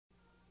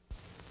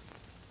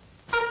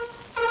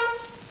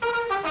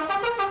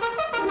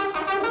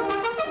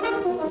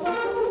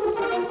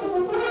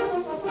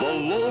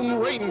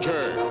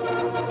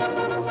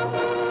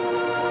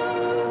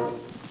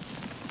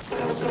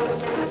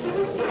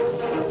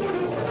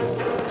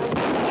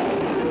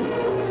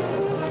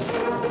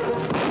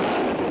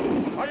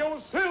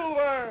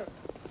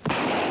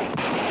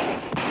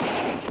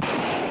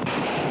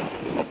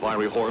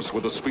stationary horse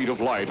with the speed of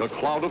light, a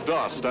cloud of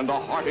dust, and a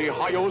hearty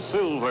hi-yo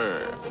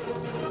silver.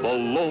 The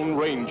Lone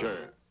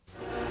Ranger.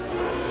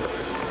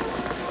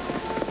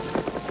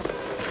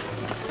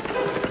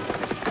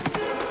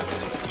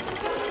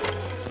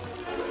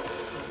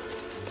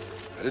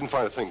 I didn't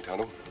find a thing,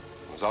 Tonto.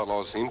 Those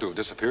outlaws seem to have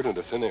disappeared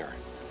into thin air.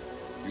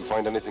 You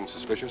find anything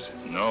suspicious?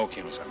 No,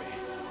 Kemo Sabe.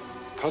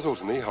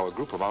 Puzzles me how a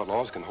group of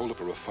outlaws can hold up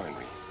a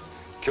refinery,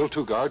 kill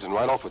 2 guards and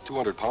ride off with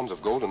 200 pounds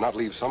of gold and not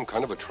leave some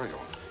kind of a trail.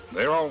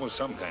 There always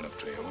some kind of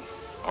trail.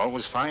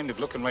 Always find if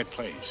look in right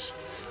place.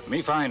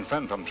 Me find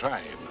friend from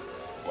tribe.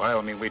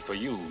 While me wait for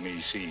you,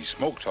 me see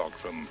smoke talk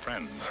from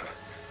friend.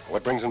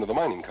 What brings him to the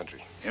mining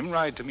country? Him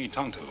ride to me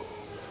Tonto.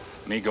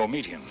 Me go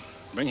meet him.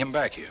 Bring him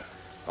back here.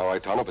 All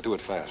right, Tonto, but do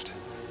it fast.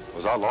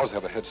 Those outlaws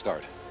have a head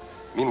start.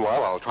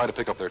 Meanwhile, I'll try to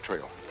pick up their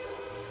trail.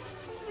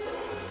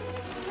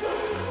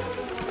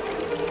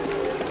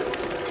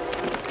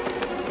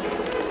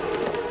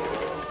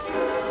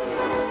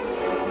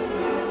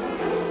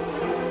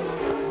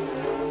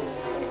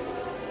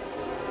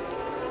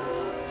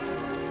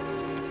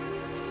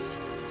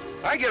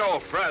 I get all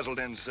frazzled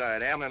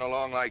inside, ambling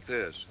along like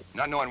this,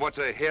 not knowing what's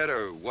ahead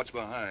or what's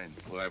behind.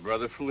 Why,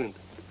 Brother Flint,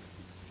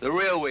 the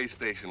railway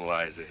station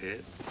lies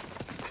ahead.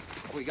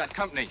 We got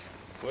company.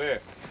 Where?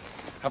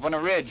 Up on a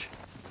ridge.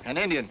 An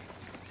Indian.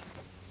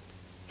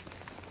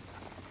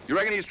 You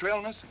reckon he's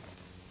trailing us?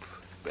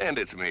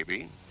 Bandits,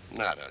 maybe,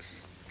 not us.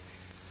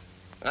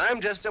 I'm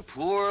just a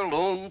poor,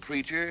 lone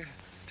preacher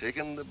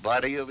taking the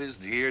body of his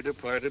dear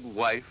departed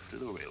wife to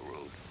the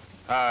railroad.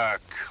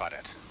 Cut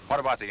it. What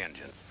about the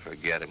engine?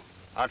 Forget him.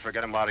 I'd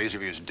forget him about easy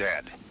if he was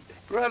dead.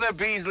 Brother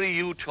Beasley,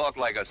 you talk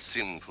like a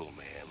sinful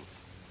man.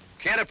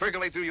 Can't it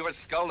percolate through your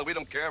skull that we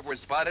don't care if we're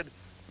spotted?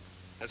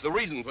 That's the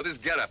reason for this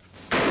getup.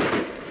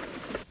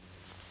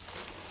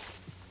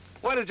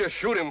 What did you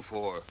shoot him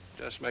for?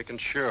 Just making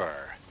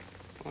sure.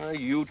 Why,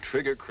 you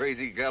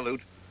trigger-crazy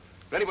galoot.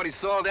 If anybody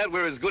saw that,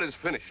 we're as good as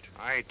finished.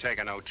 I ain't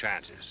taking no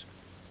chances.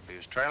 If he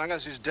was trailing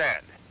us, he's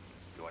dead.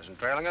 If he wasn't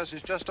trailing us,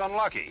 he's just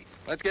unlucky.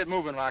 Let's get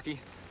moving, Rocky.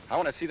 I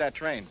want to see that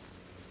train.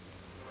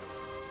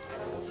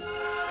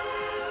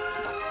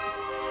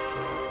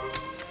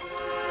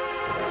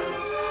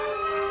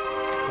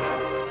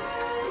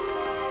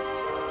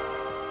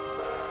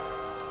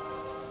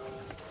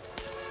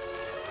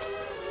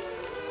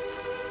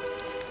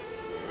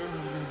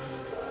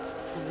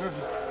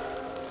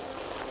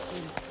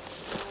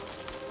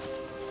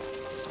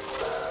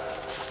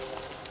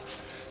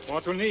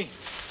 Watuni.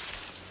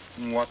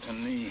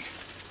 Watuni.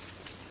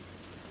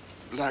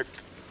 Black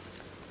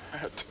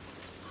hat.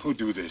 Who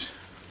do this?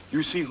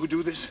 You see who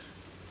do this?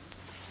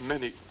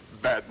 Many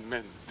bad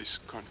men this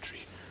country.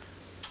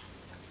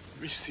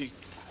 We see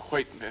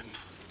white men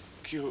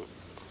kill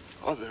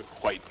other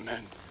white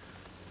men.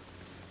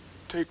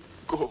 Take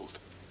gold.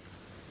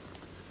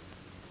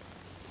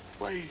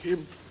 Why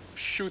him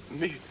shoot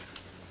me?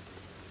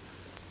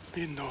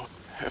 Me no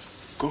have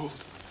gold.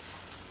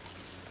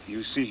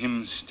 You see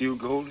him steal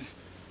gold?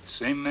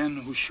 Same man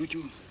who shoot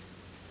you?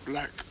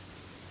 Black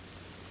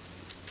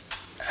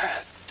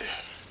hat.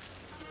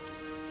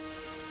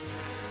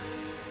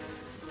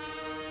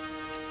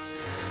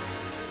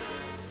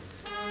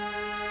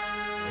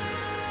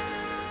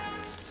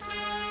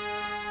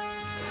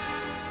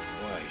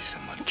 Why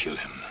someone kill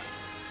him?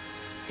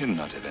 Him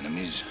not have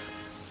enemies.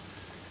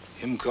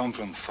 Him come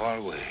from far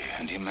away,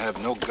 and him have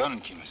no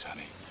gun, Kemo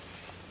Sabe.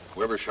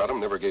 Whoever shot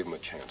him never gave him a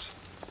chance.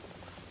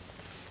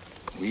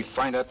 We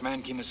find that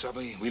man, Kemo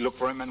Sabe. We look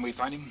for him and we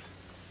find him.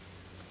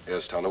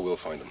 Yes, Tonto, we'll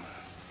find him.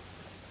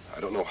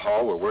 I don't know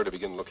how or where to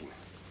begin looking.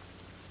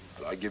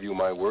 But I give you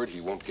my word, he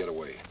won't get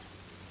away.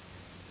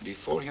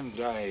 Before him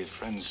die,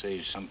 friend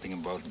says something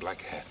about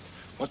black hat.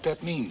 What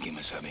that mean,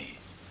 Kemo Sabe?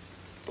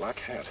 Black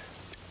hat?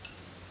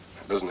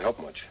 It doesn't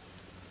help much.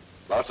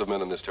 Lots of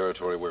men in this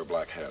territory wear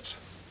black hats.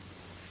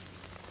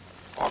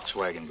 Ox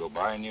wagon go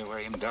by near where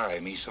him die.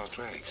 Me saw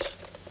tracks.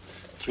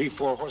 3,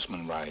 4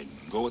 horsemen ride,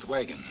 go with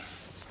wagon.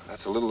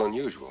 That's a little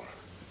unusual.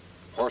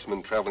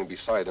 Horsemen traveling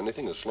beside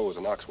anything as slow as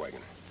an ox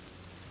wagon.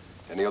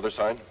 Any other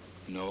sign?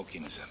 No,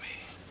 Kemo Sabe.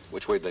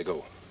 Which way'd they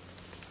go?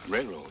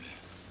 Railroad.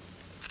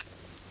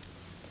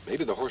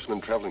 Maybe the horsemen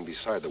traveling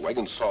beside the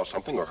wagon saw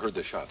something or heard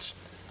the shots.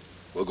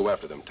 We'll go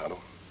after them, Tonto.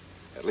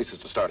 At least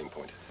it's a starting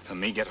point. And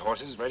me get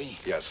horses ready?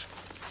 Yes.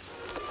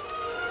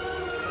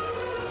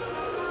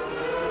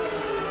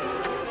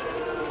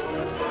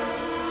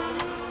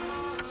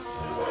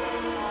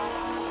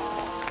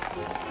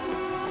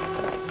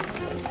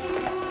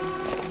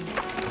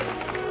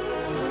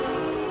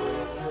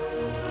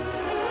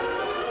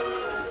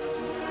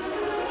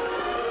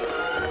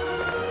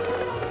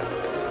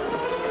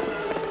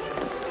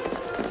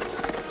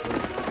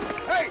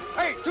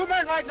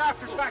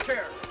 Back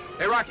here.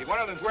 Hey, Rocky, one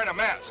of them's wearing a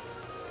mask.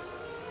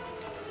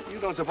 You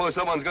don't suppose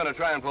someone's gonna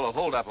try and pull a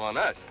holdup on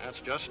us?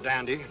 That's just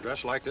dandy.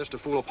 Dressed like this to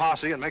fool a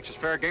posse and makes us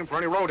fair game for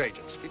any road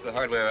agents. Keep the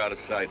hardware out of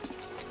sight.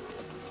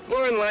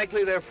 More than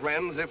likely, they're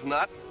friends. If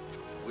not,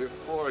 we're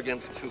 4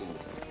 against 2.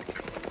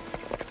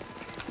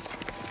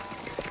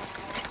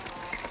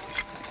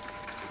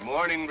 Good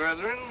morning,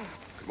 brethren.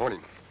 Good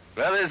morning.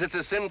 Brothers, it's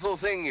a sinful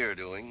thing you're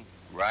doing.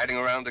 Riding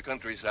around the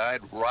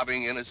countryside,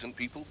 robbing innocent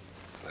people.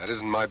 That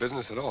isn't my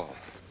business at all.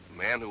 A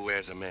man who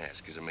wears a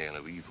mask is a man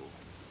of evil.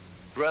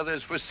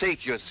 Brothers,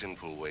 forsake your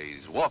sinful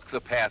ways. Walk the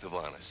path of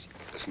honest.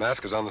 This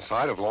mask is on the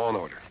side of law and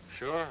order.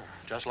 Sure,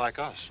 just like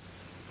us.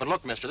 But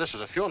look, mister, this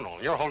is a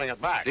funeral. You're holding it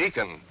back.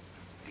 Deacon.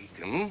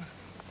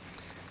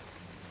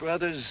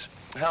 Brothers,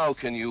 how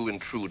can you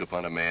intrude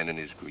upon a man in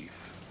his grief?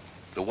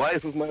 The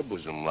wife of my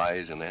bosom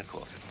lies in that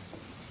coffin.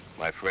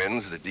 My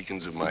friends, the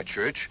deacons of my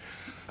church,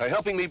 are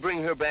helping me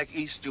bring her back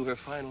east to her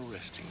final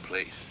resting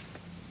place.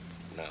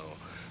 Now,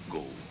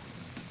 go.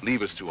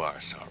 Leave us to our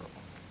sorrow.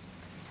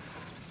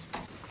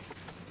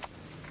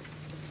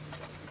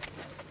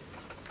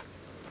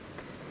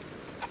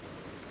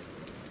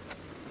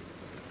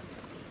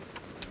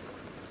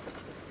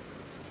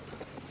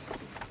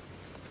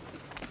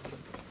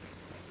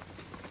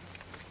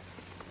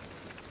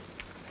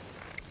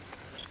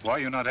 Why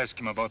you not ask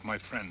him about my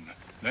friend?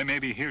 They may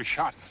be here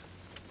shot.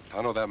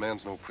 Tonto, that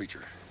man's no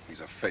preacher.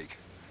 He's a fake.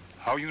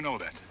 How you know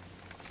that?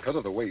 Because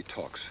of the way he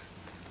talks.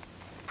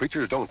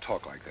 Preachers don't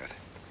talk like that.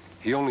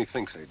 He only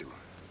thinks they do.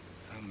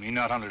 Me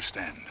not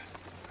understand.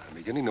 I'm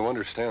beginning to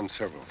understand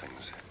several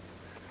things.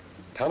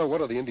 Tonto, what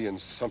do the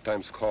Indians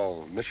sometimes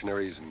call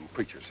missionaries and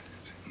preachers?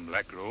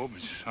 Black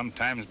robes,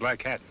 sometimes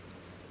black hat.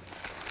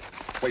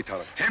 Wait,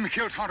 Tonto. Him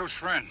killed Tonto's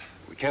friend.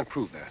 We can't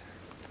prove that.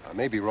 I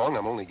may be wrong.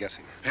 I'm only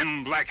guessing.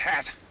 Him black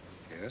hat.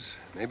 Yes,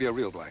 maybe a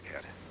real black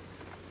hat.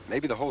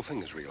 Maybe the whole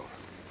thing is real.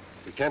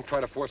 We can't try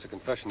to force a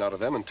confession out of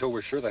them until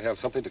we're sure they have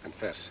something to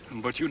confess.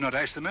 But you not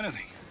asked them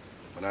anything.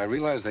 When I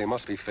realized they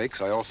must be fakes,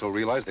 I also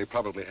realized they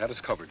probably had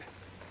us covered.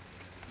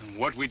 And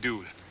what we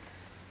do?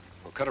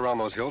 We'll cut around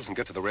those hills and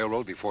get to the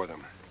railroad before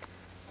them.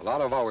 A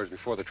lot of hours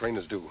before the train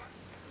is due.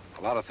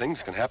 A lot of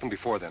things can happen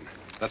before then.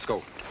 Let's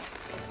go.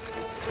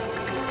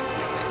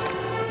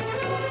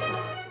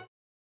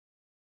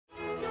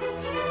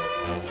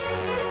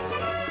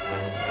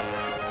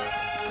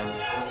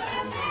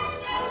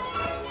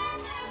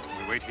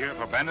 Here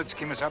for bandits,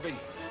 Kemo Sabe?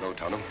 No,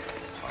 Tonto.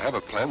 I have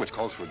a plan which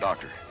calls for a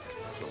doctor.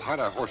 We'll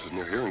hide our horses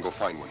near here and go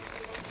find one.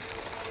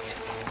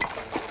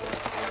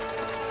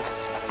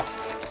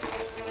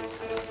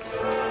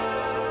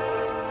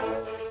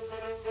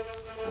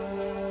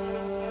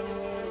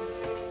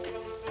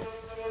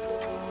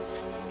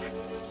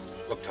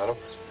 Look, Tonto,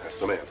 that's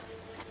the man.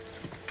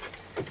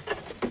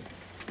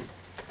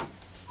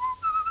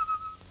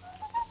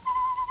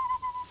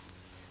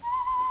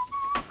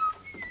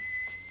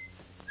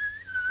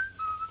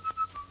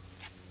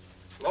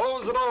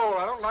 Close the door.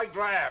 I don't like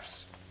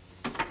drafts.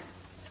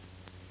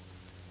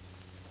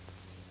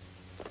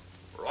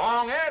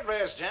 Wrong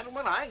address,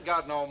 gentlemen. I ain't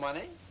got no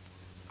money.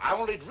 I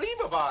only dream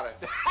about it.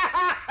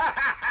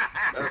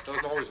 That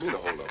doesn't always mean a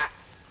holdup.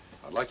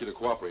 I'd like you to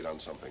cooperate on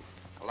something.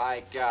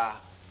 Like,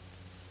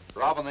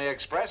 robbing the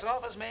express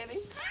office, maybe?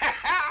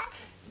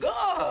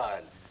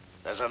 Good.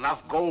 There's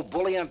enough gold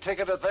bullion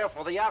ticketed there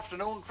for the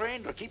afternoon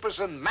train to keep us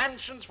in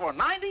mansions for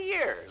 90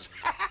 years.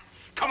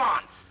 Come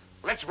on.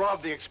 Let's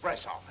rob the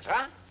express office,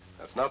 huh?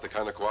 That's not the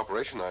kind of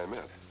cooperation I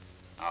meant.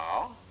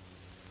 Oh?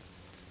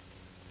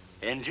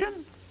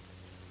 Injun?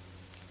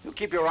 You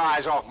keep your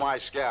eyes off my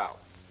scalp.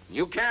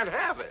 You can't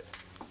have it.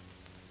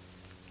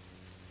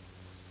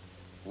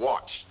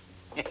 Watch.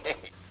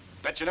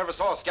 Bet you never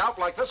saw a scalp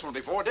like this one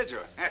before, did you?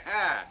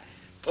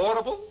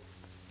 Portable,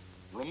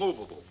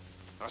 removable.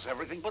 Does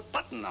everything but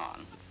button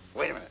on.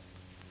 Wait a minute.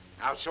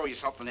 I'll show you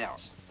something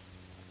else.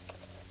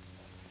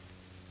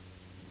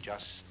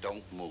 Just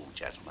don't move,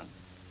 gentlemen.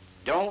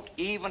 Don't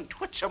even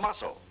twitch a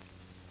muscle.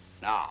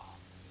 Now,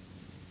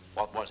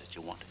 what was it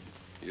you wanted?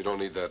 You don't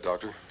need that,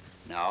 Doctor.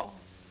 No?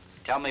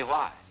 Tell me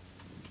why.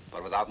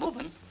 But without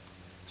moving.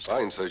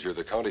 Sign says you're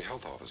the county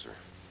health officer.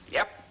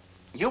 Yep.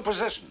 New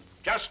position.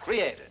 Just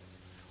created.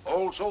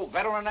 Also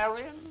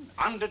veterinarian,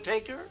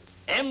 undertaker,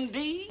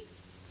 MD,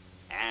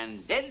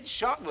 and dead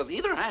shot with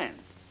either hand.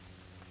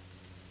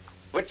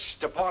 Which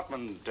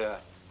department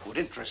would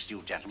interest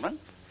you, gentlemen?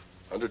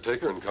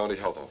 Undertaker and county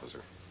health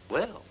officer.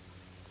 Well,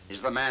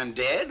 is the man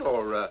dead,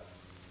 or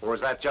is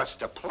that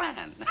just a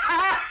plan?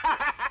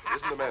 It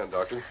isn't a man,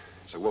 Doctor.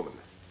 It's a woman.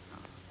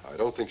 I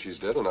don't think she's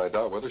dead, and I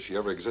doubt whether she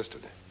ever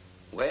existed.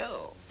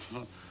 Well,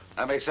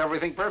 that makes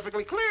everything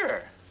perfectly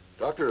clear.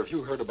 Doctor, have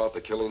you heard about the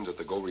killings at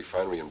the gold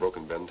refinery in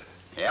Broken Bend?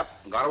 Yep,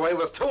 got away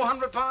with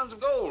 200 pounds of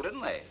gold,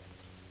 didn't they?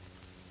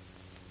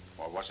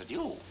 Or was it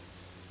you?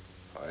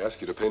 I ask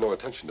you to pay no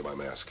attention to my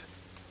mask.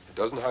 It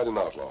doesn't hide an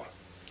outlaw.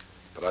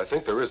 But I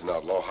think there is an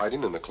outlaw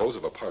hiding in the clothes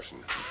of a parson.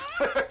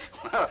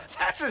 Well,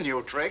 that's a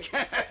new trick.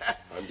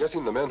 I'm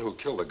guessing the men who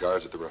killed the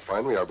guards at the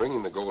refinery are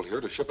bringing the gold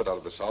here to ship it out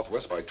of the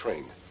Southwest by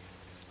train.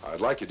 I'd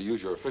like you to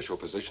use your official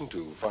position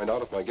to find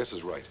out if my guess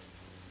is right.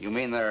 You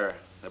mean they're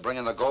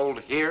bringing the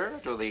gold here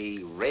to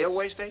the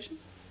railway station?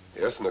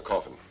 Yes, in a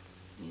coffin.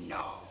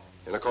 No.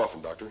 In a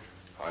coffin, Doctor.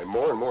 I'm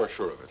more and more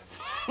sure of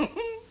it.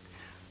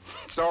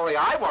 Sorry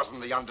I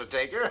wasn't the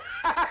undertaker.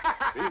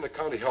 Being the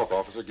county health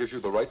officer gives you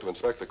the right to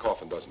inspect the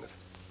coffin, doesn't it?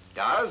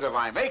 Does, if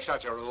I make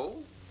such a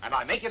rule. And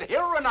I make it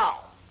here and now.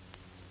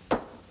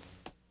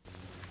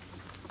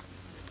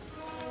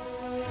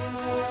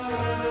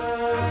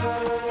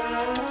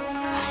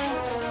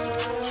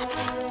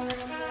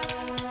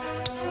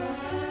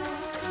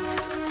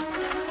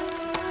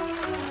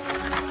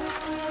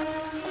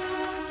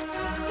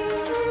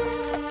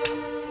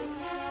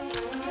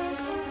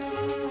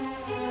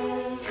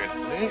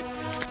 Gently.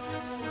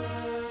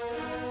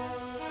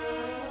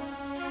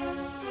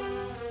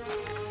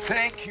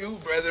 Thank you,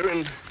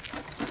 brethren.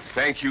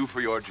 Thank you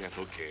for your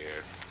gentle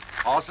care.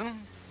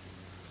 Parson,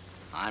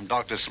 I'm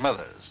Dr.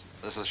 Smithers.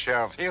 This is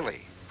Sheriff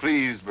Healy.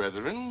 Pleased,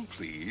 brethren,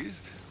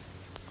 pleased.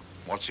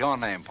 What's your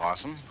name,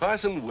 Parson?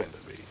 Parson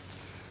Weatherby.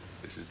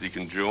 This is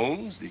Deacon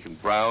Jones, Deacon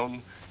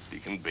Brown,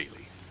 Deacon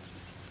Bailey.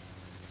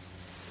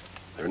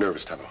 They're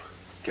nervous, Tonto.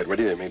 Get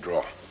ready, they may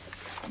draw.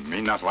 Me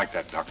not like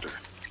that, Doctor.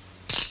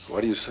 Why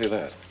do you say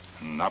that?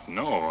 Not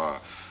know,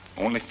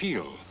 only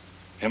feel.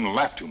 Him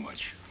laugh too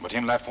much, but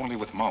him laugh only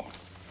with mouth.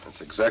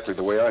 That's exactly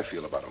the way I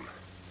feel about him.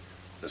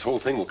 This whole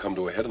thing will come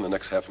to a head in the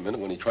next half a minute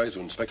when he tries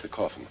to inspect the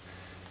coffin.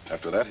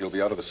 After that, he'll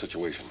be out of the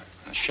situation.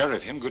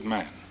 Sheriff, him good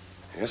man.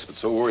 Yes, but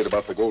so worried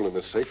about the gold in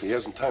this safe, he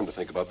hasn't time to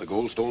think about the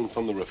gold stolen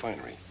from the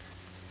refinery.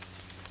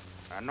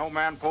 And no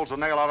man pulls a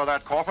nail out of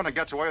that coffin and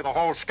gets away with the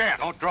whole scant.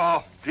 Don't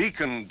draw.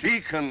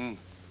 Deacon.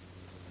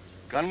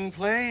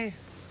 Gunplay?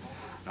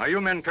 Now,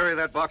 you men carry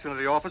that box into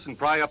the office and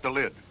pry up the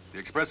lid. The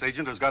express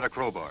agent has got a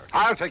crowbar.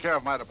 I'll take care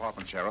of my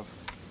department, Sheriff.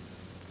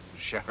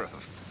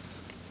 Sheriff,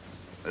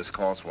 this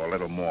calls for a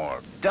little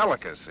more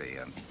delicacy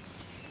and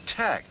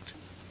tact.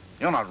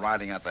 You're not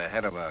riding at the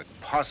head of a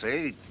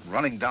posse,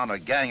 running down a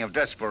gang of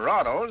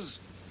desperados.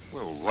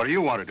 Well, what do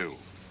you want to do?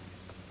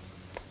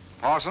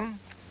 Parson,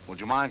 would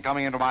you mind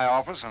coming into my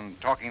office and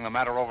talking the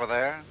matter over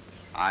there?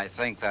 I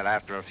think that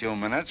after a few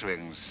minutes, we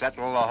can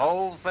settle the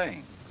whole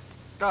thing.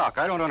 Doc,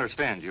 I don't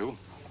understand you.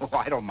 Oh,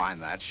 I don't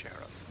mind that, Sheriff.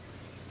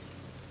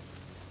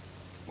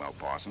 Well,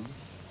 Parson,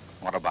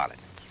 what about it?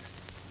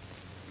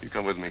 You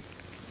come with me.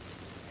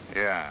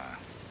 Yeah.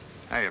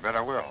 Hey, you bet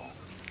I will.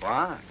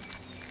 Fine.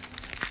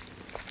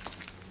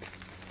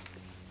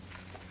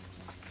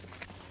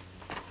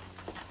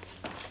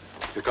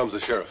 Here comes the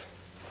sheriff.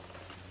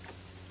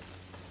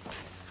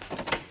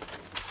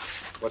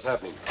 What's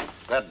happening?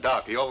 That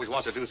Doc, he always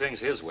wants to do things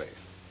his way.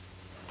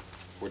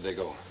 Where'd they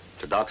go?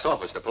 To Doc's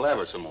office to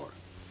palaver some more.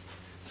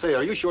 Say,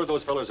 are you sure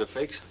those fellas are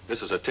fakes?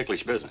 This is a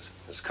ticklish business.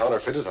 As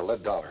counterfeit as a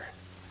lead dollar.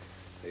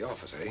 The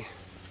office, eh?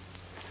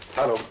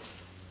 Tonto.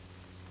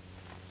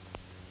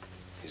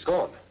 He's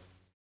gone.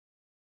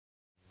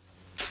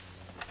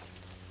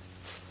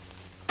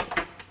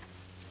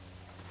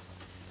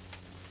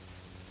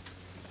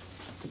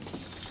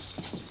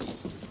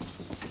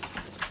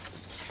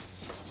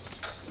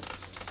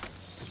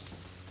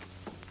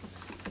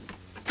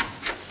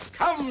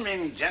 Come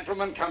in,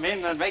 gentlemen, come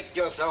in and make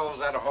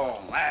yourselves at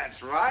home.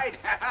 That's right.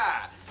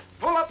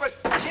 Pull up a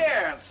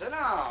chair and sit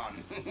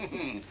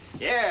down.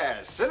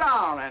 Yes, sit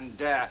down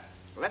and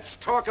let's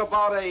talk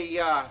about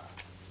a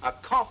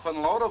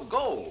coffin load of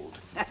gold.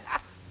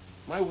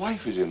 My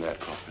wife is in that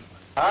coffin.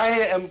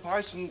 I am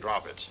Parson.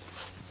 Drop it.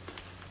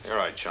 You're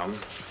right, chum.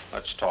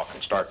 Let's talk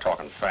and start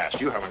talking fast.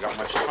 You haven't got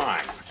much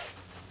time.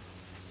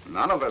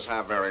 None of us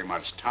have very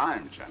much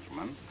time,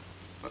 gentlemen.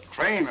 The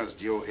train is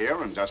due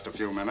here in just a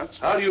few minutes.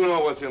 How do you know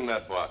what's in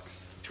that box?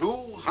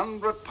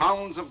 200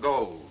 pounds of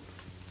gold.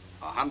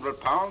 100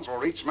 pounds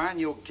for each man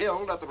you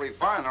killed at the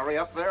refinery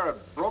up there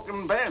at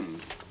Broken Bend.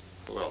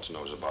 Who else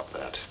knows about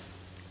that?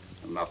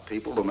 Enough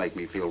people to make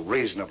me feel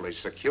reasonably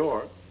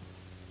secure.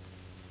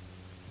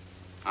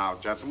 Now,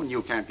 gentlemen,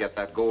 you can't get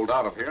that gold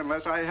out of here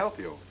unless I help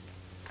you.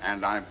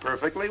 And I'm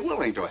perfectly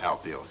willing to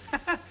help you.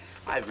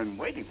 I've been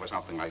waiting for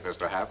something like this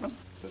to happen.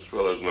 This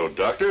fellow's no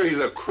doctor. He's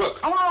a crook.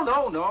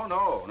 Oh,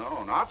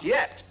 no, not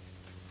yet.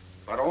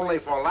 But only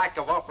for lack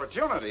of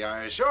opportunity,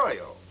 I assure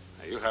you.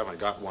 You haven't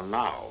got one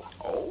now.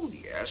 Oh,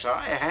 yes,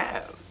 I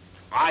have.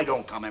 I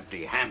don't come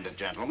empty-handed,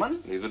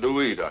 gentlemen. Neither do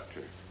we,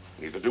 Doctor.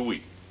 Neither do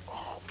we.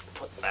 Oh,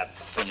 put that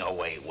thing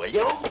away, will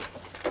you?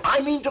 I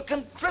mean to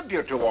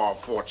contribute to our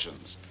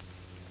fortunes.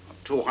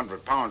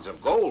 200 pounds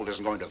of gold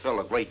isn't going to fill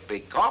a great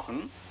big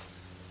coffin,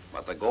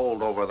 but the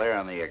gold over there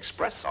in the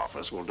express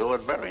office will do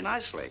it very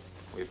nicely.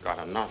 We've got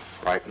enough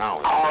right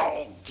now.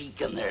 Oh,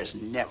 Deacon, there's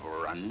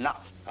never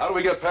enough. How do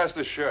we get past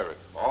the sheriff?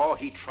 Oh,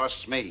 he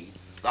trusts me.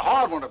 The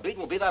hard one to beat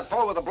will be that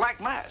fellow with the black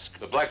mask.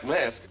 The black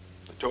mask?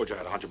 I told you I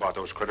had a hunch about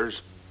those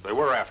critters. They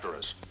were after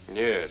us.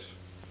 Yes.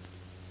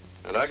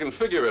 And I can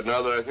figure it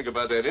now that I think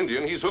about that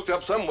Indian. He's hooked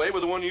up some way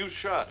with the one you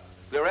shot.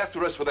 They're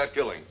after us for that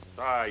killing.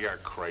 Ah, you're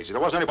crazy.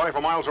 There wasn't anybody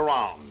for miles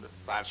around.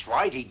 That's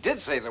right. He did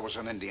say there was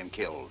an Indian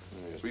killed.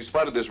 Yes, we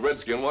spotted this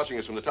redskin watching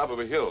us from the top of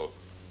a hill.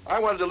 I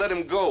wanted to let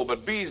him go,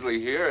 but Beasley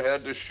here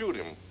had to shoot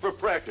him. For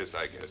practice,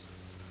 I guess.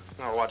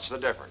 Now, what's the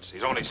difference?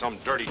 He's only some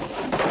dirty...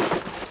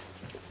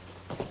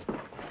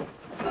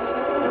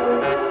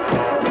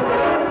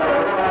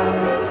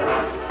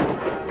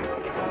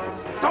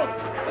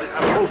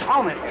 Whole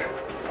town in here.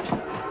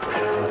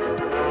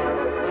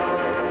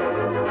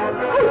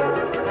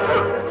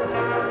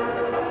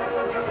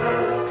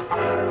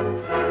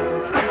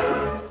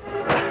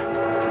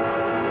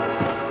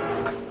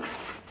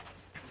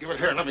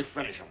 let me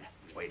finish him.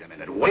 Wait a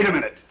minute.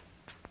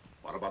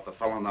 What about the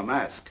fellow in the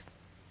mask?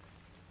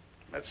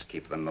 Let's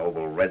keep the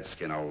noble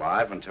redskin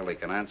alive until he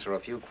can answer a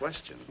few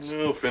questions.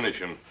 No, finish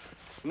him.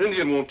 An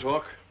Indian won't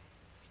talk.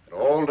 It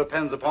all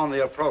depends upon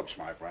the approach,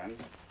 my friend.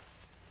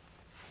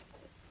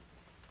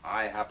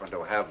 I happen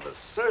to have the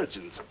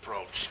surgeon's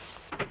approach.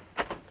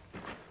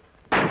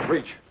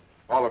 Reach,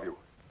 all of you.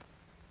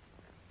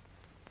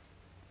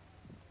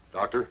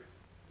 Doctor?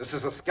 This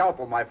is a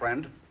scalpel, my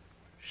friend.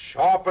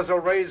 Sharp as a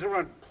razor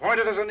and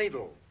pointed as a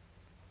needle.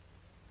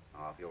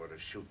 Now, if you were to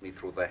shoot me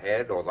through the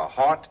head or the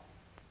heart,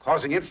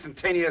 causing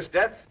instantaneous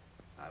death,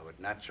 I would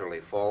naturally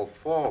fall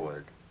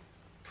forward,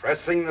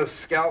 pressing the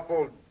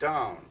scalpel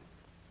down.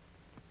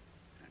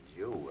 And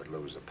you would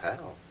lose a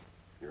pal.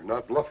 You're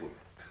not bluffing.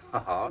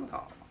 Oh,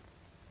 no.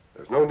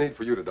 There's no need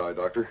for you to die,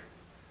 Doctor.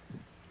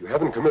 You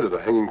haven't committed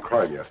a hanging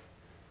crime yet.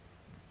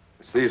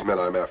 It's these men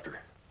I'm after.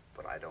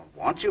 But I don't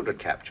want you to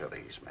capture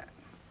these men.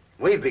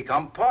 We've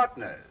become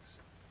partners.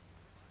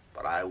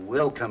 But I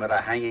will commit a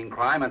hanging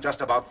crime in just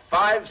about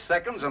 5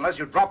 seconds unless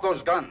you drop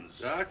those guns.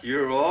 Doc,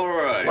 you're all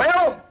right.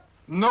 Well?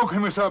 No,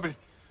 Kemo Sabe.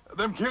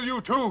 Them kill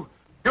you, too.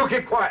 You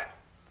keep quiet.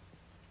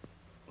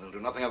 We'll do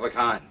nothing of the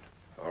kind.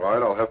 All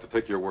right, I'll have to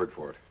take your word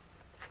for it.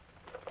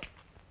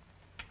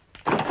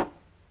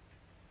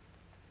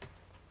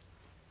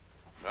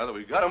 Now that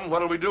we got him,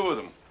 what'll we do with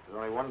him? There's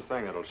only one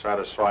thing that'll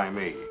satisfy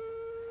me.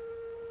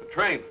 The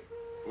train.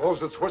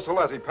 Blows its whistle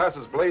as he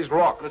passes Blazed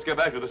Rock. Let's get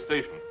back to the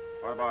station.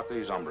 What about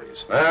these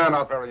hombres? They're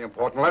not very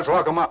important. Let's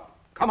lock them up.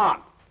 Come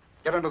on.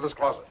 Get into this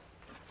closet.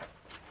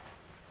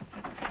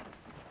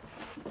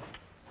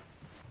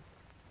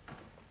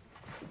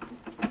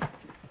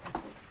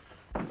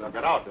 They'll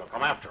get out. They'll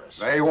come after us.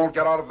 They won't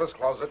get out of this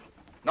closet.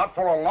 Not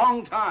for a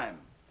long time.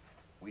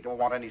 We don't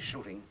want any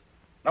shooting.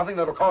 Nothing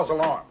that'll cause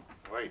alarm.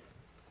 Wait.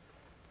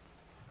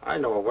 I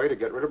know a way to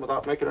get rid of them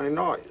without making any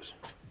noise.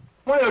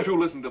 Why don't you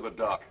listen to the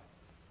doc?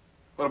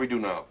 What do we do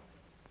now?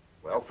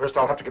 Well, first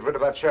I'll have to get rid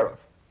of that sheriff.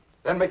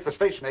 Then make the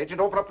station agent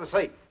open up the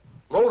safe.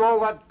 Load all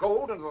that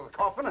gold into the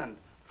coffin and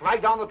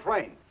flag down the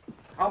train.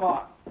 Come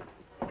on.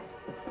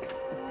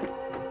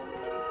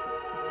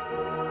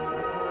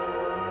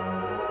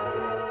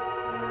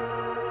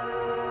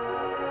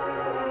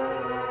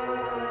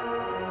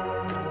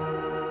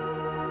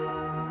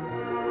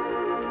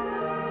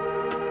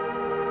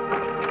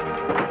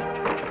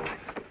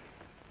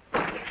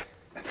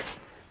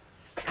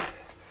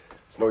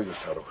 It's no use,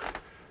 Tonto.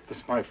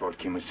 It's my fault,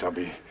 Kemo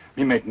Sabe.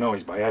 Me make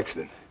noise by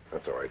accident.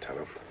 That's all right,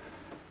 Tonto.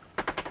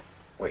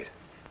 Wait,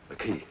 the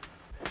key.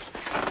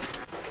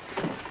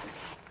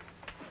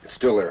 It's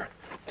still there.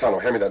 Tonto,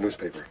 hand me that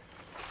newspaper.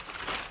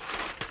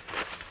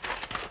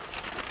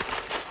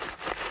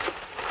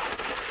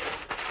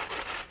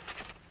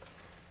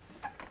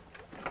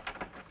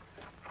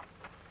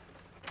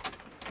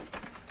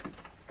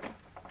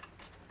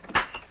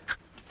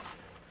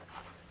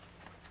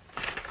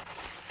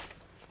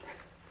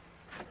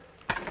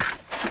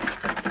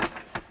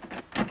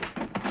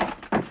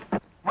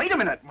 Wait a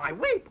minute, my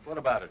wig. What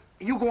about it?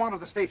 You go on to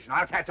the station.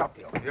 I'll catch up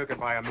to you. You can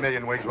buy a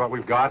million wigs what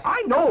we've got.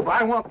 I know, but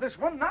I want this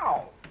one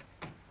now.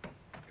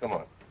 Come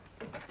on.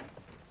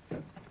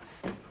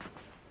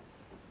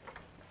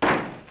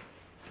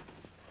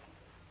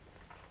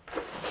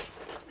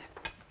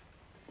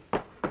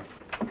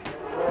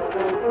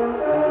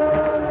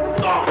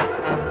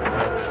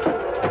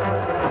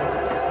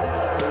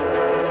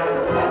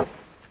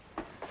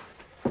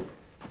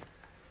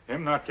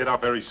 Him not get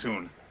out very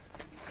soon.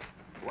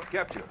 What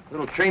kept you? A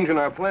little change in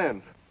our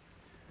plans.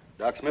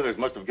 Doc Smithers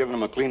must have given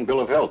him a clean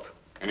bill of health.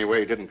 Anyway,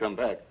 he didn't come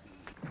back.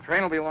 The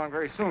train will be along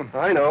very soon.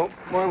 I know.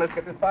 Come on, let's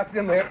get this box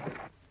in there.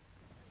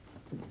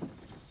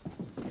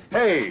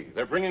 Hey,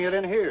 they're bringing it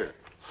in here.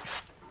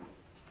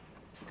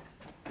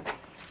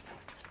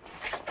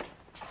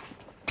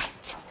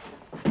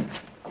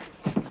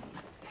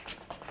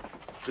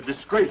 It's a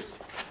disgrace.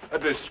 A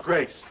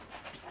disgrace.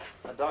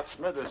 Doc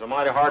Smithers is a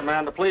mighty hard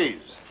man to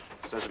please.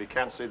 Says if he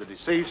can't see the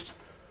deceased,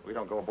 we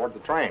don't go aboard the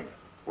train.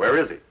 Where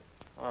is he?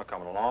 Oh,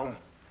 coming along.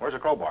 Where's the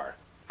crowbar?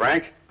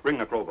 Frank, bring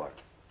the crowbar.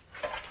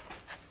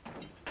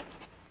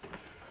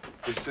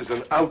 This is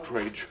an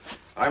outrage.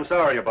 I'm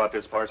sorry about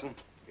this, Parson.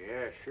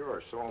 Yeah,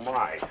 sure, so am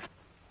I.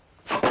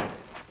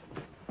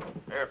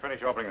 Here,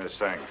 finish opening this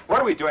thing. What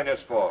are we doing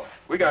this for?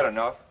 We got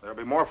enough. There'll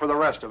be more for the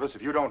rest of us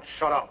if you don't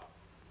shut up.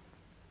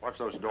 Watch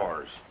those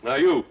doors. Now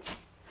you.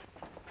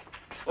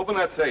 Open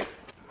that safe.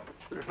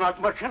 There's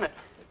not much in it.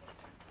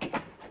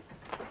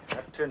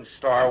 That tin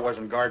star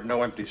wasn't guarding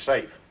no empty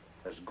safe.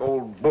 There's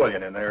gold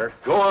bullion in there.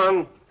 Go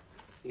on.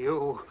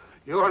 You're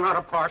not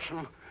a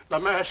parson. The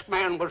masked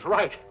man was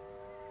right.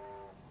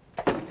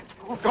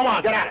 Come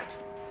on, get at it.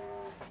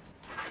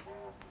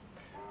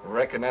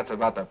 Reckon that's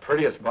about the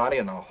prettiest body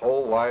in the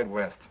whole wide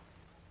West.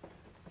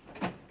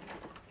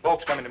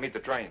 Folks coming to meet the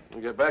train.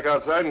 We get back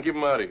outside and keep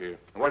them out of here.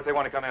 And what if they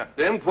want to come in?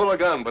 Then pull a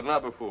gun, but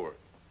not before.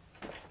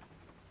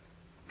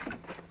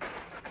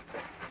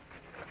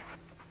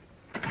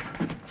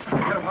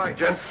 Get him high,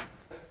 gents.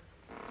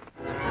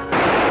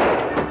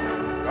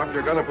 Drop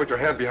your gun and put your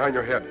hands behind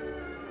your head.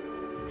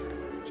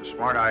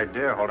 smart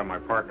idea holding my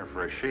partner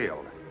for a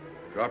shield.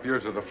 Drop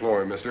yours to the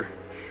floor, mister.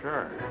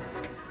 Sure.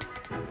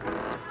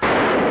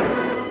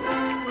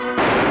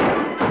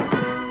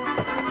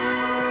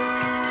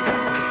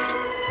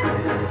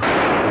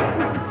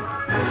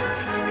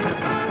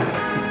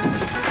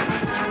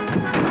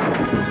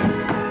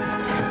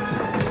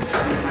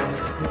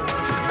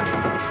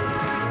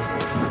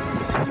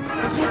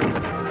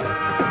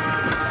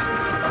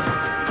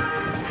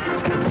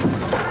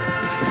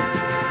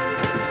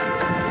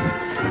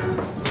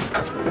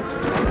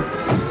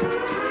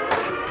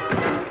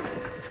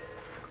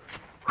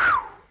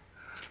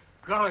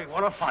 Golly,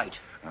 what a fight.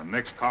 The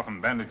next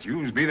coffin bandits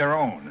use be their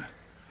own.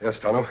 Yes,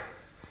 Tonto.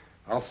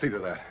 I'll see to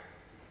that.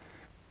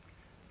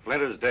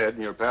 Flint is dead,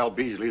 and your pal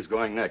Beasley's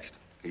going next.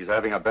 He's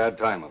having a bad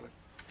time of it.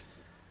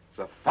 It's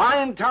a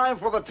fine time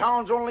for the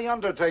town's only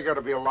undertaker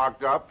to be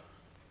locked up.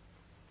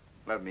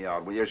 Let me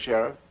out, will you,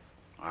 Sheriff?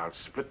 I'll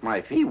split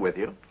my fee with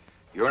you.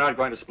 You're not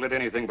going to split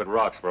anything but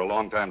rocks for a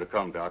long time to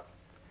come, Doc.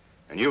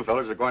 And you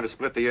fellas are going to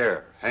split the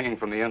air, hanging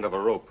from the end of a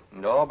rope.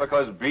 No,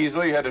 because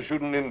Beasley had to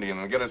shoot an Indian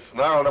and get us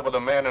snarled up with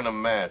a man in a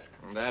mask.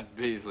 That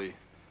Beasley.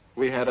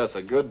 We had us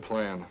a good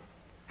plan.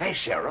 Hey,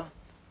 Sheriff,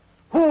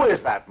 who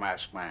is that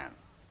masked man?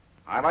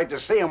 I'd like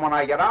to see him when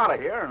I get out of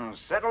here and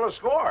settle a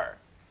score.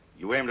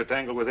 You aim to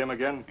tangle with him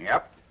again?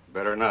 Yep.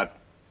 Better not.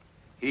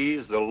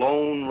 He's the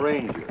Lone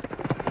Ranger.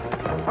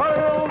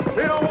 Hail,